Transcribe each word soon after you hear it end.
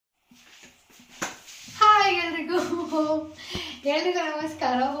ಎಲ್ರಿಗೂ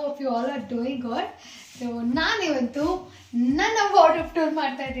ನಮಸ್ಕಾರ. Hope you all are doing good. So ನಾನಿವತ್ತು ನನ್ನ ವಾರ್ಡ್ರೋಬ್ ಟೂರ್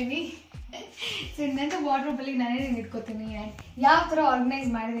ಮಾಡ್ತಾ ಇದ್ದೀನಿ. ಸೊ ನನ್ನ ವಾರ್ಡ್ರೋಬಲ್ಲಿ ನಾನೇ ಇಟ್ಕೋತೀನಿ ಆ್ಯಂಡ್ ಯಾವ ಥರ ಆರ್ಗನೈಸ್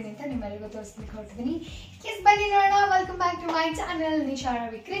ಮಾಡಿದ್ದೀನಿ ಅಂತ ನಿಮ್ಮೆಲ್ಲರಿಗೂ ತೋರಿಸ್ಲಿಕ್ಕೆ ಹೊರಟಿದ್ದೀನಿ. ಎಸ್ ಬನ್ನಿ ನೋಡೋಣ. Welcome back to my channel Nisha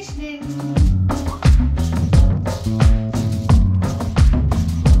ರವಿಕೃಷ್ಣನ್.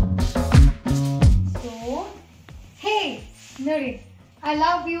 So hey ನೋಡಿ, I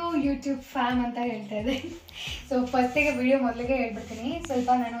love you YouTube fam ಅಂತ ಹೇಳ್ತಾ ಇದ್ದೆ. ಸೊ ಫಸ್ಟಿಗೆ ವಿಡಿಯೋ ಮೊದಲಿಗೆ ಹೇಳ್ಬಿಡ್ತೀನಿ. ಸ್ವಲ್ಪ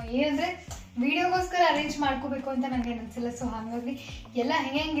ನಾನು ಏನಂದರೆ ವಿಡಿಯೋಗೋಸ್ಕರ ಅರೇಂಜ್ ಮಾಡ್ಕೋಬೇಕು ಅಂತ ನನಗೆ ಅನಿಸಿಲ್ಲ. ಸೊ ಹಾಗಾಗಿ ಎಲ್ಲ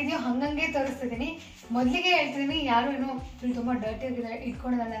ಹೆಂಗಿದೆಯೋ ಹಂಗಂಗೆ ತೋರಿಸ್ತಿದ್ದೀನಿ. ಮೊದಲಿಗೆ ಹೇಳ್ತಿದ್ದೀನಿ, ಯಾರು ಏನೋ ತುಂಬ ಡರ್ಟಿ ಆಗಿದ್ದಾರೆ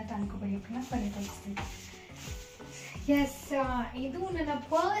ಇಟ್ಕೊಳ್ಳೋದಲ್ಲ ಅಂತ ಅನ್ಕೋಬೇಡಿ. ಬನ್ನಿ ತೋರಿಸ್ತೀನಿ. ಎಸ್, ಇದು ನನ್ನ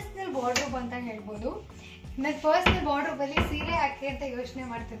ಪರ್ಸ್ನಲ್ ವಾರ್ಡ್ರೋಬ್ ಅಂತ ಹೇಳ್ಬೋದು. ನನ್ನ ಪರ್ಸ್ನಲ್ ವಾರ್ಡ್ರೋಬಲ್ಲಿ ಸೀರೆ ಹಾಕಿ ಅಂತ ಯೋಚನೆ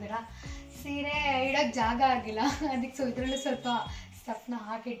ಮಾಡ್ತಿದ್ದೀರಾ. ಸೀರೆ ಇಡೋಕ್ಕೆ ಜಾಗ ಆಗಿಲ್ಲ, ಅದಕ್ಕೆ ಸೊ ಇದರಲ್ಲೂ ಸ್ವಲ್ಪ ಸ್ಟಫ್ನ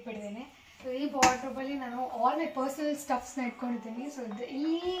ಹಾಕಿಟ್ಬಿಟ್ಟಿದ್ದೀನಿ. ಸೊ ಈ ವಾರ್ಡ್ರೋಬಲ್ಲಿ ನಾನು ಆಲ್ ಮೈ ಪರ್ಸನಲ್ ಸ್ಟಫ್ಸ್ನ ಇಟ್ಕೊಂಡಿದ್ದೀನಿ. ಸೊ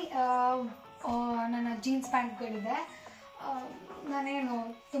ಇಲ್ಲಿ ನನ್ನ ಜೀನ್ಸ್ ಪ್ಯಾಂಟ್ಗಳಿದೆ. ನಾನೇನು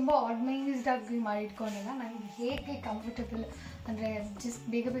ತುಂಬ ಆರ್ಗನೈಸ್ಡಾಗಿ ಮಾಡಿ ಇಟ್ಕೊಂಡಿಲ್ಲ. ನನಗೆ ಹೇಗೆ ಕಂಫರ್ಟಬಲ್ ಅಂದರೆ ಜಸ್ಟ್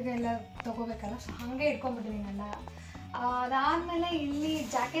ಬೇಗ ಬೇಗ ಎಲ್ಲ ತೊಗೋಬೇಕಲ್ಲ, ಸೊ ಹಾಗೆ ಇಟ್ಕೊಂಡ್ಬಿಟ್ಟಿದ್ದೀನಲ್ಲ. ಅದಾದಮೇಲೆ ಇಲ್ಲಿ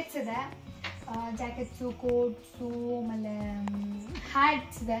ಜಾಕೆಟ್ಸ್ ಇದೆ. ಜಾಕೆಟ್ಸು, ಕೋಟ್ಸು, ಆಮೇಲೆ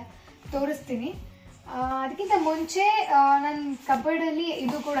ಹ್ಯಾಟ್ಸ್ ಇದೆ, ತೋರಿಸ್ತೀನಿ. ಅದಕ್ಕಿಂತ ಮುಂಚೆ ನನ್ನ ಕಬರ್ಡಲ್ಲಿ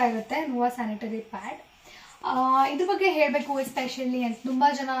ಇದು ಕೂಡ ಇರುತ್ತೆ, ನುವಾ ಸ್ಯಾನಿಟರಿ ಪ್ಯಾಡ್. ಇದ್ರ ಬಗ್ಗೆ ಹೇಳಬೇಕು ಎಸ್ಪೆಷಲಿ ಅಂತ ತುಂಬ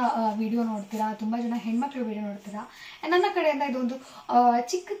ಜನ ವಿಡಿಯೋ ನೋಡ್ತೀರಾ, ತುಂಬ ಜನ ಹೆಣ್ಮಕ್ಳು ವಿಡಿಯೋ ನೋಡ್ತೀರಾ. ನನ್ನ ಕಡೆಯಿಂದ ಇದೊಂದು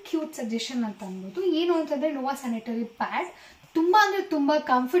ಚಿಕ್ಕ ಕ್ಯೂಟ್ ಸಜೆಷನ್ ಅಂತ ಅನ್ಬೋದು. ಏನು ಅಂತಂದರೆ ನುವಾ ಸ್ಯಾನಿಟರಿ ಪ್ಯಾಡ್ ತುಂಬ ಅಂದರೆ ತುಂಬ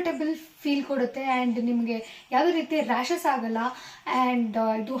ಕಂಫರ್ಟಬಲ್ ಫೀಲ್ ಕೊಡುತ್ತೆ ಆ್ಯಂಡ್ ನಿಮಗೆ ಯಾವುದೇ ರೀತಿ ರ್ಯಾಷಸ್ ಆಗಲ್ಲ. ಆ್ಯಂಡ್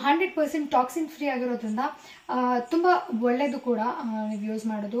ಇದು 100% ಟಾಕ್ಸಿನ್ ಫ್ರೀ ಆಗಿರೋದ್ರಿಂದ ತುಂಬ ಒಳ್ಳೆಯದು ಕೂಡ ನೀವು ಯೂಸ್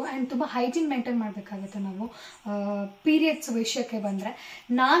ಮಾಡೋದು. ಆ್ಯಂಡ್ ತುಂಬ ಹೈಜೀನ್ ಮೇಂಟೈನ್ ಮಾಡಬೇಕಾಗುತ್ತೆ ನಾವು ಪೀರಿಯಡ್ಸ್ ವಿಷಯಕ್ಕೆ ಬಂದರೆ.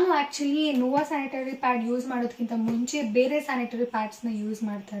 ನಾನು ಆ್ಯಕ್ಚುಲಿ ನುವಾ ಸ್ಯಾನಿಟರಿ ಪ್ಯಾಡ್ ಯೂಸ್ ಮಾಡೋದಕ್ಕಿಂತ ಮುಂಚೆ ಬೇರೆ ಸ್ಯಾನಿಟರಿ ಪ್ಯಾಡ್ಸ್ನ ಯೂಸ್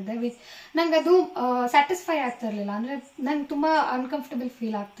ಮಾಡ್ತಾ ಇದ್ದೆ. ನಂಗೆ ಅದು ಸ್ಯಾಟಿಸ್ಫೈ ಆಗ್ತಾ ಇರಲಿಲ್ಲ, ಅಂದರೆ ನಂಗೆ ತುಂಬ ಅನ್ಕಂಫರ್ಟಬಲ್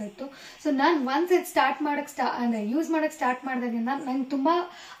ಫೀಲ್ ಆಗ್ತಾಯಿತ್ತು. ಸೊ ನಾನು ಒನ್ಸ್ ಇದು ಅಂದರೆ ಯೂಸ್ ಮಾಡೋಕ್ಕೆ ಸ್ಟಾರ್ಟ್ ಮಾಡಿದಾಗಿಂದ ನಂಗೆ ತುಂಬ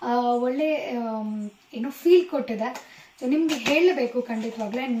ಒಳ್ಳೆ ಏನೋ ಫೀಲ್ ಕೊಟ್ಟಿದೆ. ಸೊ ನಿಮಗೆ ಹೇಳಬೇಕು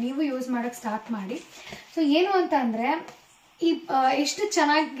ಖಂಡಿತವಾಗ್ಲೂ, ನೀವು ಯೂಸ್ ಮಾಡೋಕ್ಕೆ ಸ್ಟಾರ್ಟ್ ಮಾಡಿ. ಸೊ ಏನು ಅಂತ ಅಂದರೆ ಈ ಎಷ್ಟು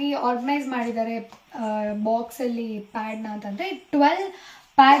ಚೆನ್ನಾಗಿ ಆರ್ಗನೈಸ್ ಮಾಡಿದ್ದಾರೆ ಬಾಕ್ಸಲ್ಲಿ ಪ್ಯಾಡ್ನ ಅಂತಂದರೆ 12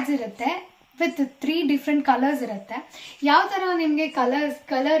 ಪ್ಯಾಡ್ಸ್ ಇರುತ್ತೆ ವಿತ್ 3 ಡಿಫ್ರೆಂಟ್ ಕಲರ್ಸ್ ಇರುತ್ತೆ. ಯಾವ ಥರ ನಿಮಗೆ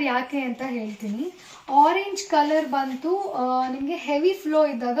ಕಲರ್ ಯಾಕೆ ಅಂತ ಹೇಳ್ತೀನಿ. ಆರೆಂಜ್ ಕಲರ್ ಬಂತು ನಿಮಗೆ ಹೆವಿ ಫ್ಲೋ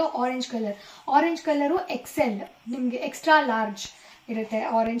ಇದ್ದಾಗ ಆರೆಂಜ್ ಕಲರು XL, ನಿಮಗೆ ಎಕ್ಸ್ಟ್ರಾ ಲಾರ್ಜ್ ಇರುತ್ತೆ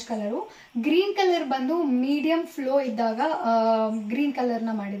ಆರೆಂಜ್ ಕಲರು. ಗ್ರೀನ್ ಕಲರ್ ಬಂದು ಮೀಡಿಯಮ್ ಫ್ಲೋ ಇದ್ದಾಗ ಗ್ರೀನ್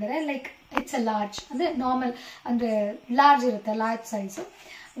ಕಲರ್ನ ಮಾಡಿದ್ದಾರೆ. ಲೈಕ್ ಇಟ್ಸ್ ಅ ಲಾರ್ಜ್, ಅಂದರೆ ನಾರ್ಮಲ್ ಅಂದರೆ ಲಾರ್ಜ್ ಇರುತ್ತೆ, ಲಾರ್ಜ್ ಸೈಜು.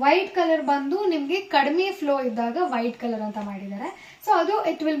 ವೈಟ್ ಕಲರ್ ಬಂದು ನಿಮಗೆ ಕಡಿಮೆ ಫ್ಲೋ ಇದ್ದಾಗ ವೈಟ್ ಕಲರ್ ಅಂತ ಮಾಡಿದ್ದಾರೆ. ಸೊ ಅದು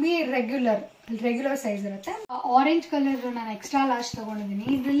it will be regular size ಇರುತ್ತೆ. ಆರೆಂಜ್ ಕಲರ್ ನಾನು ಎಕ್ಸ್ಟ್ರಾ ಲಾರ್ಜ್ ತೊಗೊಂಡಿದ್ದೀನಿ.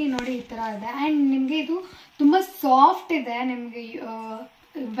 ಇದರಲ್ಲಿ ನೋಡಿ ಈ ಥರ ಇದೆ. ಆ್ಯಂಡ್ ನಿಮಗೆ ಇದು ತುಂಬ ಸಾಫ್ಟ್ ಇದೆ. ನಿಮಗೆ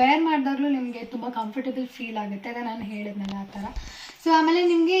ವೇರ್ ಮಾಡಿದಾಗಲೂ ನಿಮಗೆ ತುಂಬ ಕಂಫರ್ಟಬಲ್ ಫೀಲ್ ಆಗುತ್ತೆ. ಅದೇ ನಾನು ಹೇಳಿದ್ನಲ್ಲ ಆ ಥರ. ಸೊ ಆಮೇಲೆ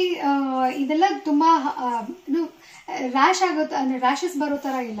ನಿಮಗೆ ಇದೆಲ್ಲ ತುಂಬ ಇದು ರ್ಯಾಶ್ ಆಗುತ್ತೆ, ಅಂದರೆ ರ್ಯಾಷಸ್ ಬರೋ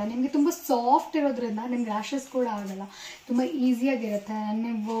ಥರ ಇಲ್ಲ. ನಿಮಗೆ ತುಂಬ ಸಾಫ್ಟ್ ಇರೋದ್ರಿಂದ ನಿಮ್ಗೆ ರ್ಯಾಷಸ್ ಕೂಡ ಆಗಲ್ಲ, ತುಂಬ ಈಸಿಯಾಗಿರುತ್ತೆ.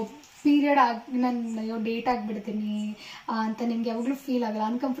 ನೀವು ಪೀರಿಯಡ್ ನಾನು ಡೇಟ್ ಆಗಿಬಿಡ್ತೀನಿ ಅಂತ ನಿಮ್ಗೆ ಯಾವಾಗಲೂ ಫೀಲ್ ಆಗಲ್ಲ,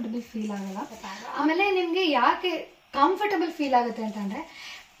 ಅನ್ಕಂಫರ್ಟಬಲ್ ಫೀಲ್ ಆಗಲ್ಲ. ಆಮೇಲೆ ನಿಮಗೆ ಯಾಕೆ ಕಂಫರ್ಟಬಲ್ ಫೀಲ್ ಆಗುತ್ತೆ ಅಂತಂದರೆ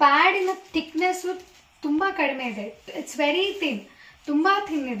ಪ್ಯಾಡಿನ ಥಿಕ್ನೆಸ್ಸು ತುಂಬ ಕಡಿಮೆ ಇದೆ. ಇಟ್ಸ್ ವೆರಿ ಥಿನ್, ತುಂಬ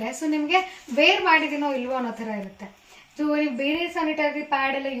ಥಿನ್ ಇದೆ. ಸೊ ನಿಮಗೆ ವೇರ್ ಮಾಡಿದ್ದೀನೋ ಇಲ್ವೋ ಅನ್ನೋ ಥರ ಇರುತ್ತೆ. ಸೊ ನೀವು ಬೇರೆ ಸ್ಯಾನಿಟರಿ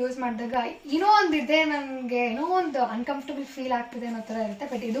ಪ್ಯಾಡ್ ಎಲ್ಲ ಯೂಸ್ ಮಾಡಿದಾಗ ಏನೋ ಒಂದಿದೆ, ನನಗೆ ಏನೋ ಒಂದು ಅನ್ಕಂಫರ್ಟಬಲ್ ಫೀಲ್ ಆಗ್ತಿದೆ ಅನ್ನೋ ಥರ ಇರುತ್ತೆ.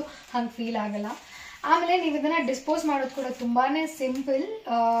 ಬಟ್ ಇದು ಹಂಗೆ ಫೀಲ್ ಆಗಲ್ಲ. ಆಮೇಲೆ ನೀವು ಇದನ್ನು ಡಿಸ್ಪೋಸ್ ಮಾಡೋದು ಕೂಡ ತುಂಬಾ ಸಿಂಪಲ್.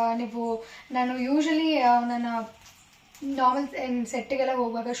 ನಾನು ಯೂಶಲಿ ನನ್ನ ನಾರ್ಮಲ್ ಸೆಟ್ಟಿಗೆಲ್ಲ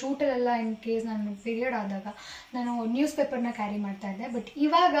ಹೋಗುವಾಗ, ಶೂಟಲ್ಲೆಲ್ಲ ಇನ್ ಕೇಸ್ ನಾನು ಪೀರಿಯಡ್ ಆದಾಗ ನಾನು ನ್ಯೂಸ್ ಪೇಪರ್ನ ಕ್ಯಾರಿ ಮಾಡ್ತಾ ಇದ್ದೆ. ಬಟ್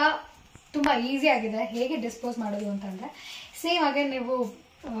ಇವಾಗ ತುಂಬ ಈಸಿ ಆಗಿದೆ ಹೇಗೆ ಡಿಸ್ಪೋಸ್ ಮಾಡೋದು ಅಂತಂದರೆ, ಸೇಮ್ ಹಾಗೆ ನೀವು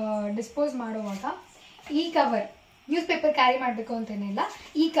ಡಿಸ್ಪೋಸ್ ಮಾಡುವಾಗ ಈ ಕವರ್, ನ್ಯೂಸ್ ಪೇಪರ್ ಕ್ಯಾರಿ ಮಾಡಬೇಕು ಅಂತೇನಿಲ್ಲ,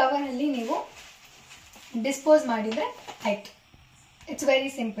 ಈ ಕವರಲ್ಲಿ ನೀವು ಡಿಸ್ಪೋಸ್ ಮಾಡಿದರೆ ಆಯ್ತು. It's very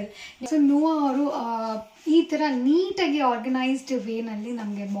simple. ಸೊ ನುವಾ ಅವರು ಈ ಥರ ನೀಟಾಗಿ ಆರ್ಗನೈಸ್ಡ್ ವೇನಲ್ಲಿ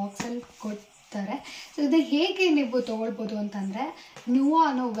ನಮಗೆ ಬಾಕ್ಸಲ್ಲಿ ಕೊಡ್ತಾರೆ. ಸೊ ಇದು ಹೇಗೆ ನೀವು ತೊಗೊಳ್ಬೋದು ಅಂತಂದರೆ, ನುವಾ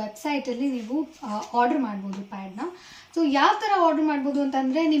ಅನ್ನೋ ವೆಬ್ಸೈಟಲ್ಲಿ ನೀವು ಆರ್ಡರ್ ಮಾಡ್ಬೋದು ಪ್ಯಾಡ್ನ. ಸೊ ಯಾವ ಥರ ಆರ್ಡರ್ ಮಾಡ್ಬೋದು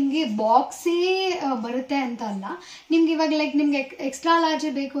ಅಂತಂದರೆ ನಿಮಗೆ ಬಾಕ್ಸೇ ಬರುತ್ತೆ ಅಂತ ಅಲ್ಲ. ನಿಮ್ಗೆ ಇವಾಗ ಲೈಕ್ ನಿಮಗೆ ಎಕ್ಸ್ಟ್ರಾ ಲಾರ್ಜ್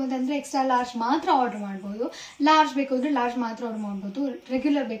ಬೇಕು ಅಂತಂದರೆ ಎಕ್ಸ್ಟ್ರಾ ಲಾರ್ಜ್ ಮಾತ್ರ ಆರ್ಡರ್ ಮಾಡ್ಬೋದು, ಲಾರ್ಜ್ ಬೇಕು ಅಂದರೆ ಲಾರ್ಜ್ ಮಾತ್ರ ಆರ್ಡರ್ ಮಾಡ್ಬೋದು,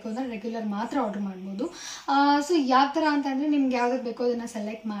 ರೆಗ್ಯುಲರ್ ಬೇಕು ಅಂದರೆ ರೆಗ್ಯುಲರ್ ಮಾತ್ರ ಆರ್ಡರ್ ಮಾಡ್ಬೋದು. ಸೊ ಯಾವ ಥರ ಅಂತಂದರೆ ನಿಮ್ಗೆ ಯಾವ್ದು ಬೇಕೋ ಅದನ್ನು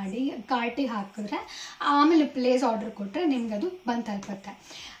ಸೆಲೆಕ್ಟ್ ಮಾಡಿ ಕಾರ್ಟಿಗೆ ಹಾಕಿದ್ರೆ ಆಮೇಲೆ ಪ್ಲೇಸ್ ಆರ್ಡರ್ ಕೊಟ್ಟರೆ ನಿಮ್ಗೆ ಅದು ಬಂದು ತಲುಪುತ್ತೆ.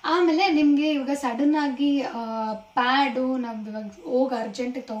 ಆಮೇಲೆ ನಿಮಗೆ ಇವಾಗ ಸಡನ್ನಾಗಿ ಪ್ಯಾಡು ನಾವು ಇವಾಗ ಹೋಗಿ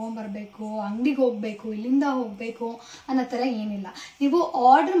ಅರ್ಜೆಂಟಿಗೆ ತೊಗೊಂಬರ್ಬೇಕು, ಅಂಗಡಿಗೆ ಹೋಗಬೇಕು, ಇಲ್ಲಿಂದ ಹೋಗಬೇಕು ಅನ್ನೋ ಥರ ಏನಿಲ್ಲ. ನೀವು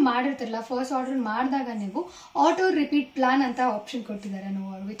ಆರ್ಡ್ರ್ ಮಾಡಿರ್ತಿರಲ್ಲ, ಫಸ್ಟ್ ಆರ್ಡರ್ ಮಾಡಿದಾಗ ನೀವು ಆಟೋ ರಿಪೀಟ್ ಪ್ಲಾನ್ ಅಂತ ಆಪ್ಷನ್ ಕೊಟ್ಟಿದ್ದಾರೆ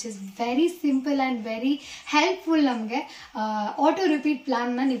ನಾವು, which is very simple and very helpful. ನಮಗೆ ಆಟೋ ರಿಪೀಟ್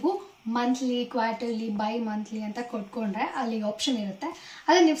ಪ್ಲಾನ್ನ ನೀವು ಮಂತ್ಲಿ, ಕ್ವಾರ್ಟರ್ಲಿ, ಬೈ ಮಂತ್ಲಿ ಅಂತ ಕೊಟ್ಕೊಂಡ್ರೆ ಅಲ್ಲಿ ಆಪ್ಷನ್ ಇರುತ್ತೆ.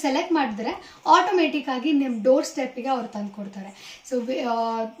 ಅದನ್ನು ನೀವು ಸೆಲೆಕ್ಟ್ ಮಾಡಿದ್ರೆ ಆಟೋಮೆಟಿಕ್ ಆಗಿ ನಿಮ್ಮ ಡೋರ್ ಸ್ಟೆಪ್ಪಿಗೆ ಅವ್ರು ತಂದು ಕೊಡ್ತಾರೆ. ಸೊ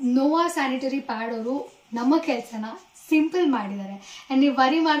ನೋವಾ ಸ್ಯಾನಿಟರಿ ಪ್ಯಾಡ್ ಅವರು ನಮ್ಮ ಕೆಲಸನ ಸಿಂಪಲ್ ಮಾಡಿದ್ದಾರೆ ಆ್ಯಂಡ್ ನೀವು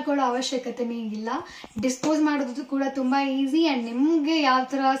ವರಿ ಮಾಡ್ಕೊಳ್ಳೋ ಅವಶ್ಯಕತೆನೇ ಇಲ್ಲ. ಡಿಸ್ಪೋಸ್ ಮಾಡೋದು ಕೂಡ ತುಂಬ ಈಸಿ ಆ್ಯಂಡ್ ನಿಮಗೆ ಯಾವ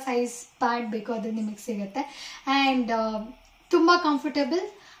ಥರ ಸೈಜ್ ಪ್ಯಾಡ್ ಬೇಕೋ ಅದು ನಿಮಗೆ ಸಿಗುತ್ತೆ. ಆ್ಯಂಡ್ ತುಂಬ ಕಂಫರ್ಟಬಲ್,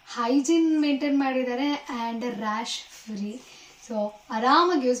 ಹೈಜೀನ್ ಮೇಂಟೈನ್ ಮಾಡಿದ್ದಾರೆ ಆ್ಯಂಡ್ ರ್ಯಾಶ್ ಫ್ರೀ. ಸೊ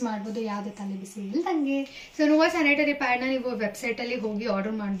ಆರಾಮಾಗಿ ಯೂಸ್ ಮಾಡ್ಬೋದು, ಯಾವುದೇ ತಲೆ ಬಿಸಿ ಇಲ್ದಂಗೆ. ಸೊ ನೋವಾ ಸ್ಯಾನಿಟರಿ ಪ್ಯಾಡ್ನ ನೀವು ವೆಬ್ಸೈಟಲ್ಲಿ ಹೋಗಿ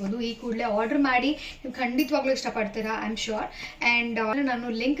ಆರ್ಡರ್ ಮಾಡ್ಬೋದು. ಈ ಕೂಡಲೇ ಆರ್ಡರ್ ಮಾಡಿ ನೀವು ಖಂಡಿತವಾಗ್ಲೂ ಇಷ್ಟಪಡ್ತೀರಾ, ಐ ಆಮ್ ಶ್ಯೂರ್. ಆ್ಯಂಡ್ ನಾನು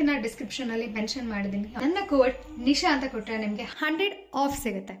ಲಿಂಕ್ನ ಡಿಸ್ಕ್ರಿಪ್ಷನಲ್ಲಿ ಮೆನ್ಷನ್ ಮಾಡಿದ್ದೀನಿ. ನನ್ನ ಕೋಡ್ ನಿಶಾ ಅಂತ ಕೊಟ್ಟರೆ ನಿಮಗೆ 100 ಆಫ್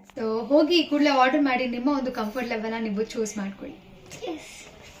ಸಿಗುತ್ತೆ. ಸೊ ಹೋಗಿ ಈ ಕೂಡಲೇ ಆರ್ಡರ್ ಮಾಡಿ ನಿಮ್ಮ ಒಂದು ಕಂಫರ್ಟ್ ಲೆವೆಲ್ನ ನೀವು ಚೂಸ್ ಮಾಡ್ಕೊಳ್ಳಿ.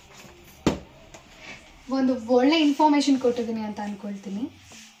 ಒಂದು ಒಳ್ಳೆ ಇನ್ಫಾರ್ಮೇಷನ್ ಕೊಟ್ಟಿದ್ದೀನಿ ಅಂತ ಅಂದ್ಕೊಳ್ತೀನಿ.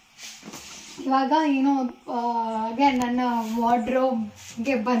 ಇವಾಗ ಏನೋ ಹಾಗೆ ನನ್ನ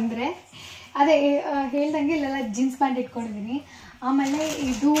ವಾರ್ಡ್ರೋಬ್ಗೆ ಬಂದರೆ ಅದೇ ಹೇಳ್ದಂಗೆ ಇಲ್ಲೆಲ್ಲ ಜೀನ್ಸ್ ಪ್ಯಾಂಟ್ ಇಟ್ಕೊಂಡಿದ್ದೀನಿ. ಆಮೇಲೆ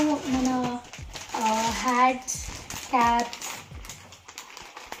ಇದು ನನ್ನ ಹ್ಯಾಟ್ಸ್, ಕ್ಯಾಪ್ಸ್,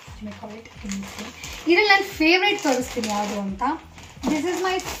 ಇದರಲ್ಲಿ ನನ್ನ ಫೇವ್ರೇಟ್ ತೋರಿಸ್ತೀನಿ ಯಾವುದು ಅಂತ. This is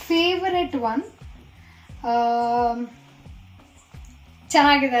my favourite one.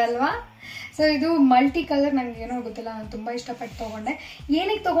 ಚೆನ್ನಾಗಿದೆ ಅಲ್ವಾ? ಸೊ ಇದು ಮಲ್ಟಿ ಕಲರ್, ನನಗೇನೋ ಗೊತ್ತಿಲ್ಲ, ನಾನು ತುಂಬ ಇಷ್ಟಪಟ್ಟು ತೊಗೊಂಡೆ.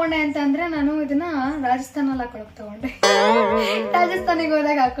 ಏನಕ್ಕೆ ತೊಗೊಂಡೆ ಅಂತಂದರೆ ನಾನು ಇದನ್ನು ರಾಜಸ್ಥಾನಲ್ಲಿ ಹಾಕೊಳ್ಳೋಕೆ ತೊಗೊಂಡೆ. ರಾಜಸ್ಥಾನಿಗೆ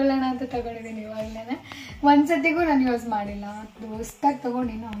ಹೋದಾಗ ಹಾಕೊಳ್ಳೋಣ ಅಂತ ತೊಗೊಂಡಿದ್ದೀನಿ. ಇವಾಗಲೇ ಒಂದ್ಸತಿಗೂ ನಾನು ಯೂಸ್ ಮಾಡಿಲ್ಲ, ಹೊಸ್ದಾಗಿ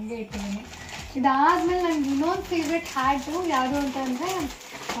ತೊಗೊಂಡಿನ್ನು ಹಂಗೆ ಇಟ್ಟಿದ್ದೀನಿ. ಇದಾದಮೇಲೆ ನನಗೆ ಇನ್ನೊಂದು ಫೇವ್ರೆಟ್ ಹ್ಯಾಟು ಯಾವುದು ಅಂತಂದರೆ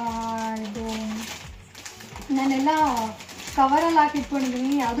ಇದು ನಾನೆಲ್ಲ ಕವರಲ್ಲಿ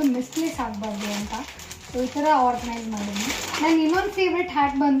ಹಾಕಿಟ್ಕೊಂಡಿದ್ದೀನಿ, ಯಾವುದೂ ಮಿಸ್ಪ್ಲೇಸ್ ಆಗಬಾರ್ದು ಅಂತ. ಸೊ ಈ ಥರ ಆರ್ಗನೈಸ್ ಮಾಡಿದ್ದೀನಿ. ನನ್ನ ಇನ್ನೊಂದು ಫೇವ್ರೆಟ್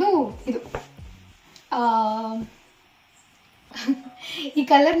ಹ್ಯಾಟ್ ಬಂದು ಇದು. ಈ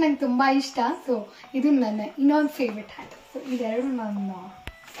ಕಲರ್ ನಂಗೆ ತುಂಬ ಇಷ್ಟ. ಸೊ ಇದು ನನ್ನ ಇನ್ನೊಂದು ಫೇವ್ರೆಟ್ ಹ್ಯಾಟ್. ಸೊ ಇದೆರಡು ನನ್ನ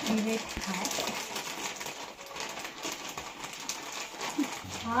ಫೇವ್ರೆಟ್ ಹ್ಯಾಟ್.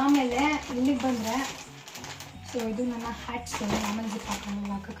 ಆಮೇಲೆ ಇಲ್ಲಿಗೆ ಬಂದರೆ ಸೊ ಇದು ನನ್ನ ಹ್ಯಾಟ್ಸು. ಆಮೇಲೆ ಜಿಪ್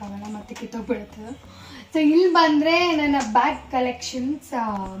ಹಾಕೋಕ್ಕಾಗಲ್ಲ, ಮತ್ತೆ ಕಿತ್ತೋಗ್ಬಿಡುತ್ತೆ. ಸೊ ಇಲ್ಲಿ ಬಂದರೆ ನನ್ನ ಬ್ಯಾಗ್ ಕಲೆಕ್ಷನ್ಸ್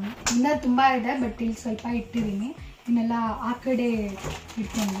ಇನ್ನೂ ತುಂಬ ಇದೆ, ಬಟ್ ಇಲ್ಲಿ ಸ್ವಲ್ಪ ಇಟ್ಟಿದ್ದೀನಿ. ಇನ್ನೆಲ್ಲ ಆ ಕಡೆ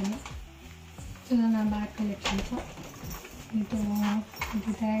ಇಟ್ಕೊಂಡಿದ್ದೀನಿ. ಸೊ ನನ್ನ ಬ್ಯಾಗ್ ಕಲೆಕ್ಷನ್ಸು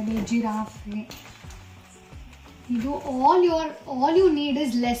ಇದು ಜಿರಾಫೆ. ಇದು all you need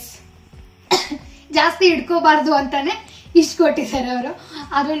is less. ಜಾಸ್ತಿ ಇಟ್ಕೋಬಾರ್ದು ಅಂತಾನೆ ಇಷ್ಟು ಕೊಟ್ಟಿದ್ದಾರೆ ಅವರು.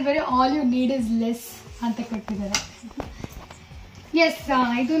 ಅದರಲ್ಲಿ ಬೇರೆ all you need is less ಅಂತ ಕೊಟ್ಟಿದ್ದಾರೆ. ಎಸ್,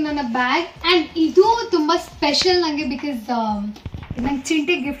 ಇದು ನನ್ನ ಬ್ಯಾಗ್. ಆ್ಯಂಡ್ ಇದು ತುಂಬ ಸ್ಪೆಷಲ್ ನನಗೆ, ಬಿಕಾಸ್ ನಂಗೆ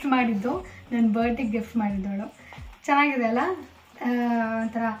ಚಿಂಟಿಗೆ ಗಿಫ್ಟ್ ಮಾಡಿದ್ದು, ನನ್ನ ಬರ್ತ್ಡೇಗೆ ಗಿಫ್ಟ್ ಮಾಡಿದ್ದವಳು. ಚೆನ್ನಾಗಿದೆ ಅಲ್ಲ?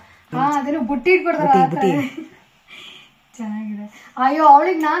 ಒಂಥರ ಅದನ್ನು ಬುಟ್ಟಿ ಇಟ್ಕೊಡ್ತಾರೆ ಆ ಥರ. ಚೆನ್ನಾಗಿದೆ. ಅಯ್ಯೋ,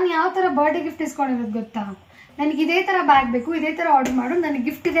 ಅವಳಿಗೆ ನಾನು ಯಾವ ಥರ ಬರ್ಡೇ ಗಿಫ್ಟ್ ಇಸ್ಕೊಂಡಿರೋದು ಗೊತ್ತಾ? ನನಗೆ ಇದೇ ಥರ ಬ್ಯಾಗ್ ಬೇಕು, ಇದೇ ಥರ ಆರ್ಡರ್ ಮಾಡು, ನನಗೆ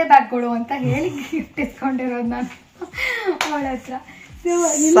ಗಿಫ್ಟ್ ಇದೇ ಬ್ಯಾಗ್ ಕೊಡು ಅಂತ ಹೇಳಿ ಗಿಫ್ಟ್ ಇಸ್ಕೊಂಡಿರೋದು ನಾನು ಅವಳ ಹತ್ರ. ಸೊ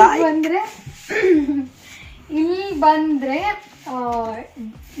ಇಲ್ಲಿ ಬಂದರೆ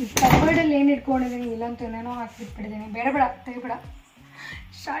ಕಬೋರ್ಡಲ್ಲಿ ಏನು ಇಟ್ಕೊಂಡಿದ್ದೀನಿ, ಇಲ್ಲಂತೂ ಏನೇನೋ ಹಾಕಿಟ್ಬಿಟ್ಟಿದ್ದೀನಿ. ಬೇಡ ತೆಗಿಬೇಡ,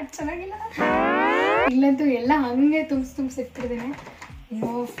 ಶಾರ್ಟ್ ಚೆನ್ನಾಗಿಲ್ಲ. ಇಲ್ಲಂತೂ ಎಲ್ಲ ಹಾಗೆ ತುಂಬಿಸಿಟ್ಟಿದ್ದೀನಿ. ಏನೋ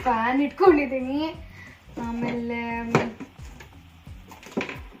ಫ್ಯಾನ್ ಇಟ್ಕೊಂಡಿದ್ದೀನಿ. ಆಮೇಲೆ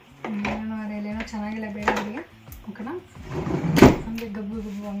ಅದೆಲ್ಲೇನೋ ಚೆನ್ನಾಗಿಲ್ಲ, ಬೇಡ ನನಗೆ. ಓಕೆನಾ? ಹಂಗೆ ಗಬ್ಬು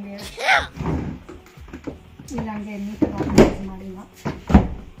ಹಂಗೆ ಇಲ್ಲ, ಹಂಗೆ ನೀಟಾಗಿ ಆರ್ಗನೈಸ್ ಮಾಡಿಲ್ಲ.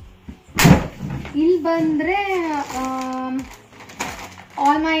 ಇಲ್ಲಿ ಬಂದರೆ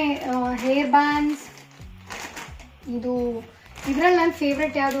ಆಲ್ ಮೈ ಹೇರ್ ಬ್ಯಾಂಡ್ಸ್. ಇದರಲ್ಲಿ ನನ್ನ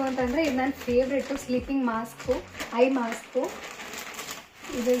ಫೇವ್ರೆಟ್ ಯಾವುದು ಅಂತಂದರೆ ಇದು ನನ್ನ favourite sleeping mask, I mask.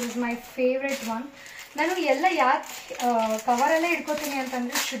 ಇದು ಇಸ್ ಮೈ ಫೇವ್ರೆಟ್ ಒನ್. ನಾನು ಎಲ್ಲ ಯಾಕೆ ಕವರಲ್ಲೇ ಇಟ್ಕೋತೀನಿ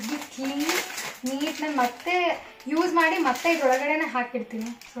ಅಂತಂದರೆ ಶುಡ್ ಬಿ ಕ್ಲೀನ್, ನೀಟ್. ನಾನು ಮತ್ತೆ ಯೂಸ್ ಮಾಡಿ ಮತ್ತೆ ಇದರೊಳಗಡೆನೇ ಹಾಕಿಡ್ತೀನಿ.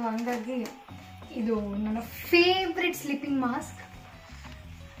 ಸೊ ಹಂಗಾಗಿ ಇದು ನನ್ನ ಫೇವ್ರೆಟ್ ಸ್ಲೀಪಿಂಗ್ ಮಾಸ್ಕ್.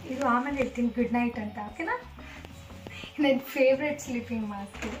 ಇದು ಆಮೇಲೆ ಇರ್ತೀನಿ ಗುಡ್ ನೈಟ್ ಅಂತ. ಓಕೆನಾ? ನನ್ನ ಫೇವ್ರೆಟ್ ಸ್ಲೀಪಿಂಗ್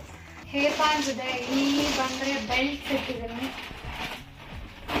ಮಾಸ್ಕ್ ಇದು. ಹೇರ್ ಬ್ಯಾಂಡ್ಸ್ ಇದೆ. ಇಲ್ಲಿ ಬಂದರೆ ಬೆಲ್ಟ್ ಇಟ್ಟಿದ್ದೀನಿ.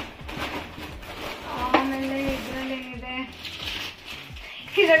 ಆಮೇಲೆ ಇದರಲ್ಲಿ ಏನಿದೆ,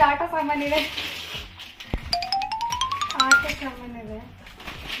 ಇದರಲ್ಲಿ ಆಟ ಸಾಮಾನು ಇದೆ, ಆಟ ಸಾಮಾನು ಇದೆ.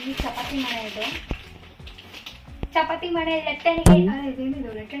 ಈ ಚಪಾತಿ ಮಣೆ ಇದೆ, ಚಪಾತಿ ಮಣೆ ಲಟ್ಟಣಿಗೆ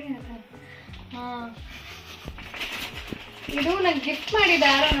ಇದೇನಿದು ಲಟ್ಟಣಿ ಅಂತ. ಹಾಂ, ಇದು ನಂಗೆ ಗಿಫ್ಟ್ ಮಾಡಿದ್ದ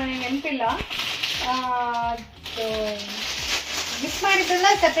ಯಾರೋ ನನಗೆ ನೆನಪಿಲ್ಲ. ಗಿಫ್ಟ್ ಮಾಡಿದ್ದೆಲ್ಲ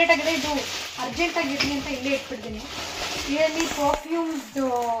ಸಪ್ರೇಟ್ ಆಗಿದೆ. ಇದು ಅರ್ಜೆಂಟಾಗಿರಲಿ ಅಂತ ಇಲ್ಲೇ ಇಟ್ಬಿಡ್ತೀನಿ. ಇದರಲ್ಲಿ ಪರ್ಫ್ಯೂಮ್ಸ್ದು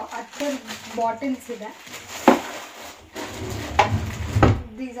 10 ಬಾಟಲ್ಸ್ ಇದೆ.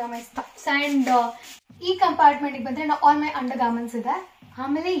 These are my stuffs and ಈ ಕಂಪಾರ್ಟ್ಮೆಂಟಿಗೆ ಬಂದರೆ ಆಲ್ ಮೈ ಅಂಡರ್ ಗಾರ್ಮೆಂಟ್ಸ್ ಇದೆ.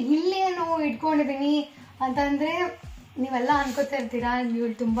 ಆಮೇಲೆ ಇಲ್ಲೇನು ಇಟ್ಕೊಂಡಿದ್ದೀನಿ ಅಂತಂದರೆ ನೀವೆಲ್ಲ ಅನ್ಕೋತಾ ಇರ್ತೀರಾ ನೀವು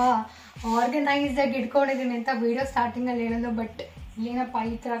ತುಂಬ ಆರ್ಗನೈಸ್ಡಾಗಿ ಇಟ್ಕೊಂಡಿದ್ದೀನಿ ಅಂತ ವಿಡಿಯೋ ಸ್ಟಾರ್ಟಿಂಗಲ್ಲಿ ಹೇಳೋದು. ಬಟ್ ಏನಪ್ಪ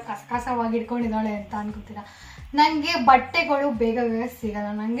ಈ ಥರ ಕಸವಾಗಿ ಇಟ್ಕೊಂಡಿದ್ದಾಳೆ ಅಂತ ಅನ್ಕೋತೀರಾ. ನನಗೆ ಬಟ್ಟೆಗಳು ಬೇಗ ಸಿಗಲ್ಲ.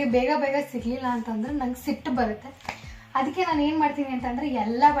 ನನಗೆ ಬೇಗ ಸಿಗಲಿಲ್ಲ ಅಂತಂದರೆ ನಂಗೆ ಸಿಟ್ಟು ಬರುತ್ತೆ. ಅದಕ್ಕೆ ನಾನು ಏನು ಮಾಡ್ತೀನಿ ಅಂತಂದರೆ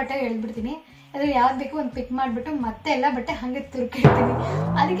ಎಲ್ಲ ಬಟ್ಟೆ ಎಳ್ಬಿಡ್ತೀನಿ. ಅದ್ರಲ್ಲಿ ಯಾವ್ದು ಬೇಕು ಒಂದು ಪಿಕ್ ಮಾಡಿಬಿಟ್ಟು ಮತ್ತೆ ಎಲ್ಲ ಬಟ್ಟೆ ಹಾಗೆ ತುರ್ಕಿಡ್ತೀನಿ.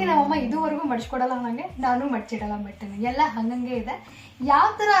 ಅದಕ್ಕೆ ನಮ್ಮಮ್ಮ ಇದುವರೆಗೂ ಮಡ್ಚ್ಕೊಡಲ್ಲ ನನಗೆ, ನಾನು ಮಡ್ಚಿಡಲ್ಲ ಬಟ್ಟೆನ, ಎಲ್ಲ ಹಂಗಂಗೆ ಇದೆ. ಯಾವ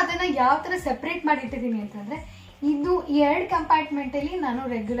ಥರ ಅದನ್ನು ಯಾವ ಥರ ಸಪ್ರೇಟ್ ಮಾಡಿಟ್ಟಿದ್ದೀನಿ ಅಂತಂದರೆ ಇದು 2 ಕಂಪಾರ್ಟ್ಮೆಂಟಲ್ಲಿ ನಾನು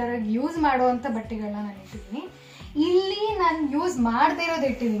ರೆಗ್ಯುಲರಾಗಿ ಯೂಸ್ ಮಾಡುವಂಥ ಬಟ್ಟೆಗಳನ್ನ ನಾನು ಇಟ್ಟಿದ್ದೀನಿ. ಇಲ್ಲಿ ನಾನು ಯೂಸ್ ಮಾಡದೇ ಇರೋದು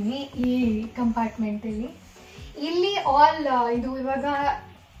ಇಟ್ಟಿದ್ದೀನಿ ಈ ಕಂಪಾರ್ಟ್ಮೆಂಟಲ್ಲಿ. ಇಲ್ಲಿ ಆಲ್ ಇದು ಇವಾಗ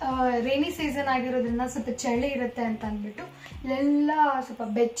ರೇನಿ ಸೀಸನ್ ಆಗಿರೋದ್ರಿಂದ ಸ್ವಲ್ಪ ಚಳಿ ಇರುತ್ತೆ ಅಂತ ಅಂದ್ಬಿಟ್ಟು ಇಲ್ಲೆಲ್ಲ ಸ್ವಲ್ಪ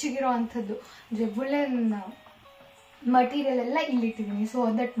ಬೆಚ್ಚಗಿರೋ ಅಂಥದ್ದು ವುಲೆನ್ ಮಟೀರಿಯಲ್ ಎಲ್ಲ ಇಲ್ಲಿ ಇಟ್ಟಿದ್ದೀನಿ. ಸೊ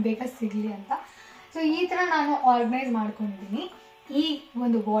ದಟ್ ಬೇಗ ಸಿಗಲಿ ಅಂತ. ಸೊ ಈ ಥರ ನಾನು ಆರ್ಗನೈಸ್ ಮಾಡ್ಕೊಂಡಿದ್ದೀನಿ ಈ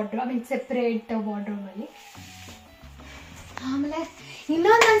ಒಂದು ವಾರ್ಡ್ರೋಬ್, ಐ ಮೀನ್ ಸೆಪ್ರೇಟ್ ವಾರ್ಡ್ರೋಬಲ್ಲಿ. ಆಮೇಲೆ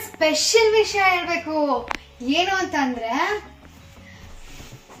ಇನ್ನೊಂದು ನಾನು ಸ್ಪೆಷಲ್ ವಿಷಯ ಹೇಳ್ಬೇಕು. ಏನು ಅಂತ ಅಂದರೆ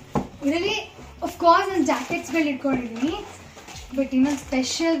ಇದರಲ್ಲಿ ಅಫ್ಕೋರ್ಸ್ ನಾನು ಜಾಕೆಟ್ಸ್ಗಳು ಇಟ್ಕೊಂಡಿದ್ದೀನಿ. ಬಟ್ ಇನ್ನೊಂದು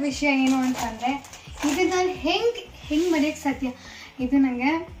ಸ್ಪೆಷಲ್ ವಿಷಯ ಏನು ಅಂತಂದರೆ ಇದು ನಾನು ಹೆಂಗೆ ಮರೆಯೋಕ್ಕೆ ಸಾಧ್ಯ. ಇದು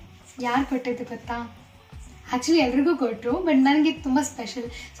ನನಗೆ ಯಾರು ಕೊಟ್ಟಿದ್ದು ಗೊತ್ತಾ? ಆ್ಯಕ್ಚುಲಿ ಎಲ್ರಿಗೂ ಕೊಟ್ಟರು, ಬಟ್ ನನಗೆ ತುಂಬ ಸ್ಪೆಷಲ್.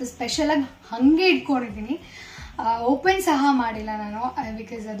 ಸೊ ಸ್ಪೆಷಲಾಗಿ ಹಾಗೆ ಇಟ್ಕೊಂಡಿದ್ದೀನಿ. ಓಪನ್ ಸಹ ಮಾಡಿಲ್ಲ ನಾನು,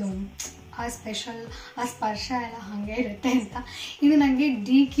 ಬಿಕಾಸ್ ಅದು ಆ ಸ್ಪೆಷಲ್ ಆ ಸ್ಪರ್ಶ ಎಲ್ಲ ಹಾಗೆ ಇರುತ್ತೆ ಅಂತ. ಇದು ನನಗೆ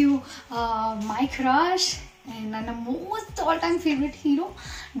DQ ಮೈ ಕ್ರಶ್ ನನ್ನ most all time favourite hero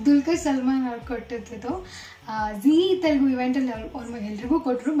Dulquer Salman ಅವ್ರು ಕೊಟ್ಟಿದ್ದು. ಝೀ ತೆಲುಗು ಇವೆಂಟಲ್ಲಿ ಅವ್ರು ಎಲ್ರಿಗೂ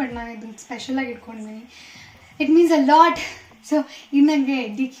ಕೊಟ್ಟರು, ಬಟ್ ನಾನು ಇದನ್ನು ಸ್ಪೆಷಲಾಗಿ ಇಟ್ಕೊಂಡಿದ್ದೀನಿ. It means a lot. So ಇದು ನನಗೆ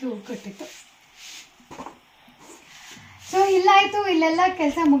DQ ಕೊಟ್ಟಿತ್ತು. ಸೊ ಇಲ್ಲಾಯಿತು, ಇಲ್ಲೆಲ್ಲ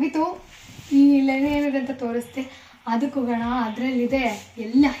ಕೆಲಸ ಮುಗೀತು. ಈ ಇಲ್ಲೇನೇನಿದೆ ಅಂತ ತೋರಿಸ್ತೆ, ಅದಕ್ಕೆ ಹೋಗೋಣ. ಅದರಲ್ಲಿದೆ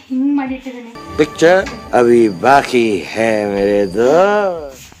ಎಲ್ಲ ಹಿಂಗೆ ಮಾಡಿಟ್ಟಿದ್ದೀನಿ. ಪಿಕ್ಚರ್ ಅವಿ ಬಾಕಿ ಹೇ ಮೇರೆದು.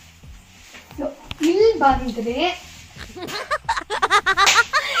 ಇಲ್ಲಿ ಬಂದ್ರೆ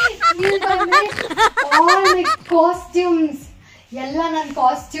ಆಲ್ ಮೈ ಕಾಸ್ಟ್ಯೂಮ್ಸ್, ಎಲ್ಲ ನನ್ನ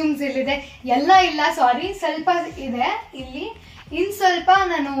ಕಾಸ್ಟ್ಯೂಮ್ಸ್ ಇಲ್ಲಿದೆ. ಎಲ್ಲ ಇಲ್ಲ, ಸಾರಿ, ಸ್ವಲ್ಪ ಇದೆ ಇಲ್ಲಿ. ಇನ್ನು ಸ್ವಲ್ಪ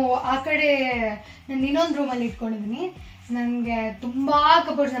ನಾನು ಆ ಕಡೆ ನಾನು ಇನ್ನೊಂದು ರೂಮಲ್ಲಿ ಇಟ್ಕೊಂಡಿದ್ದೀನಿ. ನನಗೆ ತುಂಬ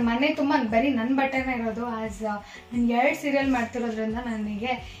ಕಬೋರ್ಡ್ಸ್, ನನ್ನ ಮನೆ ತುಂಬ ಬರೀ ನನ್ನ ಬಟ್ಟೆನೇ ಇರೋದು. ಆ್ಯಸ್ ನಾನು 2 ಸೀರಿಯಲ್ ಮಾಡ್ತಿರೋದ್ರಿಂದ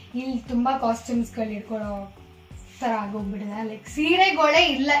ನನಗೆ ಇಲ್ಲಿ ತುಂಬ ಕಾಸ್ಟ್ಯೂಮ್ಸ್ಗಳು ಇಟ್ಕೊಳ್ಳೋ ಥರ ಆಗೋಗ್ಬಿಟ್ಟಿದೆ. ಲೈಕ್ ಸೀರೆಗಳೇ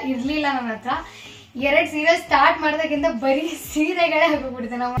ಇರಲಿಲ್ಲ ನನ್ನ ಹತ್ರ. 2 ಸೀರಿಯಲ್ ಸ್ಟಾರ್ಟ್ ಮಾಡಿದಾಗಿಂದ ಬರೀ ಸೀರೆಗಳೇ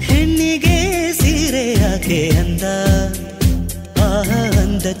ಆಗೋಗ್ಬಿಟ್ಟಿದೆ. ನಾವು ಹೆಣ್ಣಿಗೆ ಸೀರೆ ಯಾಕೆ ಅಂದ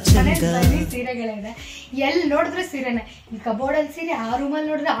ಬರೀ ಸೀರೆಗಳಿದೆ, ಎಲ್ಲಿ ನೋಡಿದ್ರೆ ಸೀರೆನೆ. ಈ ಕಬೋರ್ಡಲ್ಲಿ ಸೀರೆ, ಆ ರೂಮಲ್ಲಿ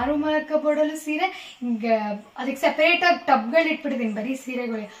ನೋಡಿದ್ರೆ ಆ ರೂಮಲ್ಲಿ ಕಬೋರ್ಡಲ್ಲೂ ಸೀರೆ. ಹಿಂಗೆ ಅದಕ್ಕೆ ಸಪ್ರೇಟಾಗಿ ಟಬ್ಗಳು ಇಟ್ಬಿಟ್ಟಿದ್ದೀನಿ ಬರೀ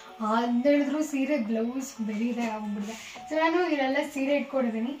ಸೀರೆಗಳೇ. ಅದು ಹೇಳಿದ್ರು ಸೀರೆ ಬ್ಲೌಸ್ ಬರೀ ಇದೆ ಆಗ್ಬಿಟ್ಟಿದೆ. ಸೊ ನಾನು ಇಲ್ಲೆಲ್ಲ ಸೀರೆ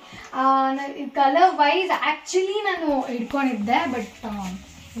ಇಟ್ಕೊಂಡಿದ್ದೀನಿ. ಕಲರ್ ವೈಸ್ ಆ್ಯಕ್ಚುಲಿ ನಾನು ಇಟ್ಕೊಂಡಿದ್ದೆ, ಬಟ್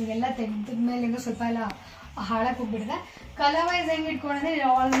ಇವೆಲ್ಲ ತೆಗೆದ ಮೇಲೆ ಸ್ವಲ್ಪ ಎಲ್ಲ ಹಾಳಕ್ಕೆ ಹೋಗ್ಬಿಟ್ಟಿದೆ. ಕಲರ್ ವೈಸ್ ಹೆಂಗೆ ಇಟ್ಕೊಂಡಿದ್ದೆ,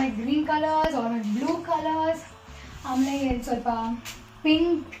 all my green colours, all my blue colours, ಆಮೇಲೆ ಸ್ವಲ್ಪ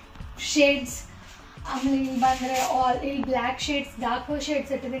ಪಿಂಕ್ ಶೇಡ್ಸ್, ಆಮೇಲೆ ಇಲ್ಲಿ ಬಂದರೆ ಇಲ್ಲಿ ಬ್ಲ್ಯಾಕ್ ಶೇಡ್ಸ್, ಡಾರ್ಕ್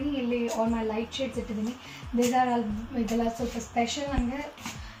ಶೇಡ್ಸ್ ಇಟ್ಟಿದ್ದೀನಿ. ಇಲ್ಲಿ ಆಲ್ ಮೈ ಲೈಟ್ ಶೇಡ್ಸ್ ಇಟ್ಟಿದ್ದೀನಿ. ದೀಸ್ ಆರ್ ಆಲ್ ಇದೆಲ್ಲ ಸ್ವಲ್ಪ ಸ್ಪೆಷಲ್ ನನಗೆ,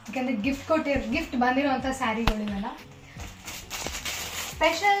 ಯಾಕಂದರೆ ಗಿಫ್ಟ್ ಬಂದಿರೋವಂಥ ಸ್ಯಾರಿಗಳಿವೆಲ್ಲ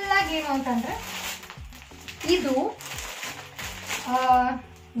ಸ್ಪೆಷಲ್ಲಾಗಿ. ಏನು ಅಂತಂದರೆ ಇದು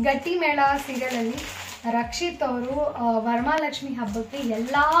ಗಟ್ಟಿಮೇಳ ಸೀರಿಯಲಲ್ಲಿ ರಕ್ಷಿತ್ ಅವರು ವರಮಹಾಲಕ್ಷ್ಮಿ ಹಬ್ಬಕ್ಕೆ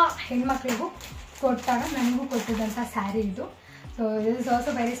ಎಲ್ಲ ಹೆಣ್ಮಕ್ಳಿಗೂ ಕೊಟ್ಟಾಗ ನನಗೂ ಕೊಟ್ಟಿದ್ದಂಥ ಸ್ಯಾರಿ ಇದು. So this is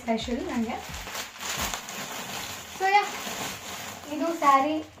also very special ನನಗೆ. ಸೊ ಇದು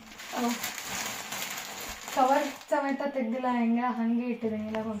ಸ್ಯಾರಿ ಕವರ್ ಸಮೇತ ತೆಗೆದಿಲ್ಲ, ಹಾಗೆ ಇಟ್ಟಿದ್ದೀನಿ.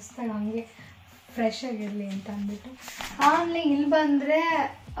 ಎಲ್ಲ ಹೊಸದಾಗಿ ಹಾಗೆ ಫ್ರೆಶ್ ಆಗಿರಲಿ ಅಂತ ಅಂದ್ಬಿಟ್ಟು. ಆಮೇಲೆ ಇಲ್ಲಿ ಬಂದರೆ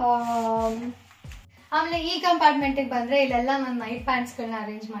ಆಮೇಲೆ ಈ ಕಂಪಾರ್ಟ್ಮೆಂಟಿಗೆ ಬಂದರೆ ಇಲ್ಲೆಲ್ಲ ನಾನು ನೈಟ್ ಪ್ಯಾಂಟ್ಸ್ಗಳನ್ನ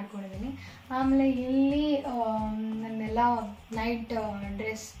ಅರೇಂಜ್ ಮಾಡ್ಕೊಂಡಿದ್ದೀನಿ. ಆಮೇಲೆ ಇಲ್ಲಿ ನನ್ನೆಲ್ಲ ನೈಟ್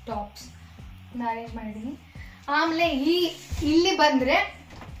ಡ್ರೆಸ್ ಟಾಪ್ಸ್ ಅರೇಂಜ್ ಮಾಡಿದ್ದೀನಿ. ಆಮೇಲೆ ಇಲ್ಲಿ ಬಂದರೆ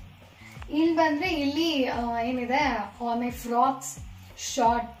ಇಲ್ಲಿ ಏನಿದೆ all my frocks,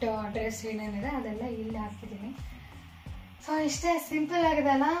 short dress ಏನೇನಿದೆ ಅದೆಲ್ಲ ಇಲ್ಲಿ ಹಾಕಿದ್ದೀನಿ. ಸೊ ಇಷ್ಟೇ, ಸಿಂಪಲ್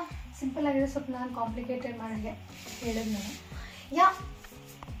ಆಗಿದೆ ಅಲ್ಲ, ಸಿಂಪಲ್ ಆಗಿದೆ. ಸ್ವಲ್ಪ ನಾನು ಕಾಂಪ್ಲಿಕೇಟೆಡ್ ಮಾಡೋಕ್ಕೆ ಹೇಳಿದ್ ನಾನು.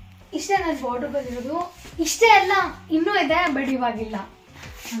 ಇಷ್ಟೇ ನನ್ನ ವಾರ್ಡ್ರೋಬಲ್ಲಿರೋದು. ಇಷ್ಟೇ ಅಲ್ಲ, ಇನ್ನೂ ಇದೆ, ಬಟ್ ಇವಾಗಿಲ್ಲ.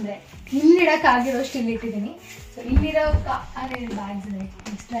 ಅಂದರೆ ಇಲ್ಲಿಡೋಕ್ಕಾಗಿರೋಷ್ಟು ಇಲ್ಲಿಟ್ಟಿದ್ದೀನಿ. ಸೊ ಇಲ್ಲಿರೋ ಬ್ಯಾಗ್ಸ್ ಇದೆ,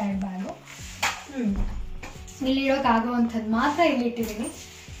 ಎಕ್ಸ್ಟ್ರಾ 2 ಬ್ಯಾಗು. ಇಲ್ಲಿಡೋಕ್ಕಾಗೋವಂಥದ್ದು ಮಾತ್ರ ಇಲ್ಲಿಟ್ಟಿದ್ದೀನಿ.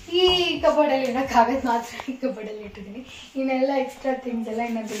 ಈ ಕಬೋರ್ಡಲ್ಲಿ ಇಡೋಕ್ಕಾಗೋದು ಮಾತ್ರ ಈ ಕಬೋರ್ಡಲ್ಲಿ ಇಟ್ಟಿದ್ದೀನಿ. ಇನ್ನೆಲ್ಲ ಎಕ್ಸ್ಟ್ರಾ ಥಿಂಗ್ಸ್ ಎಲ್ಲ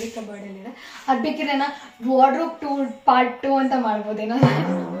ಇನ್ನು ಬೇರೆ ಕಬೋರ್ಡಲ್ಲಿದೆ. ಅದು ಬೇಕಿದ್ರೆ ನಾನು ವಾರ್ಡ್ರೋಬ್ ಟೂರ್ ಪಾರ್ಟ್ 2 ಅಂತ ಮಾಡ್ಬೋದೇನೋ,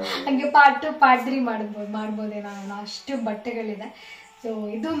 ಹಾಗೆ ಪಾರ್ಟ್ 2 ಪಾರ್ಟ್ 3 ಮಾಡ್ಬೋದೇನೋ, ಅಷ್ಟು ಬಟ್ಟೆಗಳಿದೆ. ಸೊ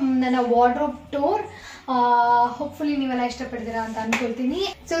ಇದು ನನ್ನ ವಾರ್ಡ್ರೋಬ್ ಟೂರ್. ಹೋಪ್ಫುಲಿ ನೀವೆಲ್ಲ ಇಷ್ಟಪಡ್ತೀರಾ ಅಂತ ಅಂದ್ಕೊಳ್ತೀನಿ.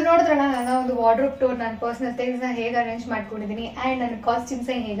 ಸೊ ನೋಡಿದ್ರಲ್ಲ, ನನ್ನ ಒಂದು ವಾರ್ಡ್ರೋಬ್ ಟೂರ್, ನನ್ನ ಪರ್ಸ್ನಲ್ ಥಿಂಗ್ಸ್ನ ಹೇಗೆ ಅರೇಂಜ್ ಮಾಡ್ಕೊಂಡಿದ್ದೀನಿ ಆ್ಯಂಡ್ ನನ್ನ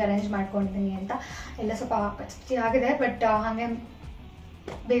ಕಾಸ್ಟ್ಯೂಮ್ಸ್ನ ಹೇಗೆ ಅರೇಂಜ್ ಮಾಡ್ಕೊಂಡಿದ್ದೀನಿ ಅಂತ. ಎಲ್ಲ ಸ್ವಲ್ಪ ಕಷ್ಟ ಆಗಿದೆ, ಬಟ್ ಹಾಗೆ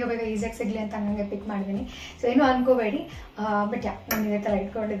ಬೇಗ ಈಸಿಯಾಗಿ ಸಿಗಲಿ ಅಂತ ಹಂಗೆ ಪಿಕ್ ಮಾಡಿದ್ದೀನಿ. ಸೊ ಏನೂ ಅನ್ಕೋಬೇಡಿ, ಬಟ್ ನಾನು ಇದೇ ಥರ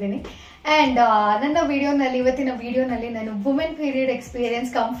ಇಟ್ಕೊಂಡಿದ್ದೀನಿ. ಆ್ಯಂಡ್ ನನ್ನ ಇವತ್ತಿನ ವಿಡಿಯೋನಲ್ಲಿ ನಾನು ವುಮೆನ್ ಪೀರಿಯಡ್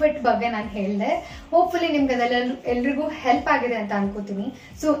ಎಕ್ಸ್ಪೀರಿಯನ್ಸ್ ಕಂಫರ್ಟ್ ಬಗ್ಗೆ ನಾನು ಹೇಳಿದೆ. ಹೋಪ್ಫುಲಿ ನಿಮ್ಗೆ ಅದೆಲ್ಲ ಎಲ್ರಿಗೂ ಹೆಲ್ಪ್ ಆಗಿದೆ ಅಂತ ಅನ್ಕೋತೀನಿ.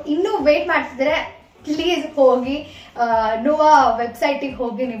 ಸೊ ಇನ್ನೂ ವೇಟ್ ಮಾಡ್ತಿದ್ರೆ ಪ್ಲೀಸ್ ಹೋಗಿ ನೋವಾ ವೆಬ್ಸೈಟಿಗೆ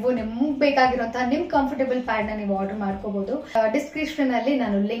ಹೋಗಿ ನೀವು ನಿಮ್ಗೆ ಬೇಕಾಗಿರೋಂತಹ ನಿಮ್ಮ ಕಂಫರ್ಟಬಲ್ ಪ್ಯಾಡ್ನ ನೀವು ಆರ್ಡರ್ ಮಾಡ್ಕೋಬಹುದು. ಡಿಸ್ಕ್ರಿಪ್ಷನಲ್ಲಿ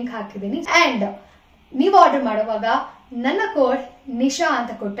ನಾನು ಲಿಂಕ್ ಹಾಕಿದ್ದೀನಿ. ಆ್ಯಂಡ್ ನೀವು ಆರ್ಡರ್ ಮಾಡುವಾಗ ನನ್ನ ಕೋಡ್ ನಿಶಾ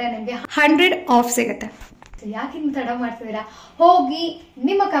ಅಂತ ಕೊಟ್ಟರೆ ನಿಮಗೆ 100 ಆಫ್ ಸಿಗುತ್ತೆ. ಸೊ ಯಾಕೆ ಹಿಂಗೆ ತಡ ಮಾಡ್ತಿದ್ದೀರಾ? ಹೋಗಿ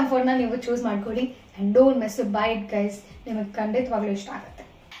ನಿಮ್ಮ ಕಂಫರ್ಟ್ನ ನೀವು ಚೂಸ್ ಮಾಡ್ಕೊಳ್ಳಿ. And don't miss to by it guys. ನಿಮಗೆ ಖಂಡಿತವಾಗ್ಲೂ ಇಷ್ಟ ಆಗುತ್ತೆ.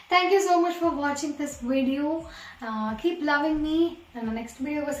 Thank you so much for watching this video. Keep loving me. ನನ್ನ ನೆಕ್ಸ್ಟ್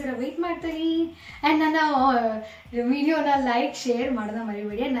ವಿಡಿಯೋಗೋಸ್ಕರ ವೆಯ್ಟ್ ಮಾಡ್ತೀನಿ. ಆ್ಯಂಡ್ ನನ್ನ ವಿಡಿಯೋನ ಲೈಕ್, ಶೇರ್ ಮಾಡೋದನ್ನ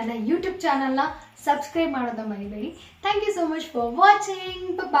ಮರಿಬೇಡಿ. ನನ್ನ ಯೂಟ್ಯೂಬ್ ಚಾನಲ್ನ ಸಬ್ಸ್ಕ್ರೈಬ್ ಮಾಡೋದನ್ನ ಮರಿಬೇಡಿ. Thank you so much for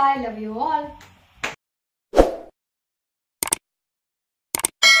watching. Bye. Love you all.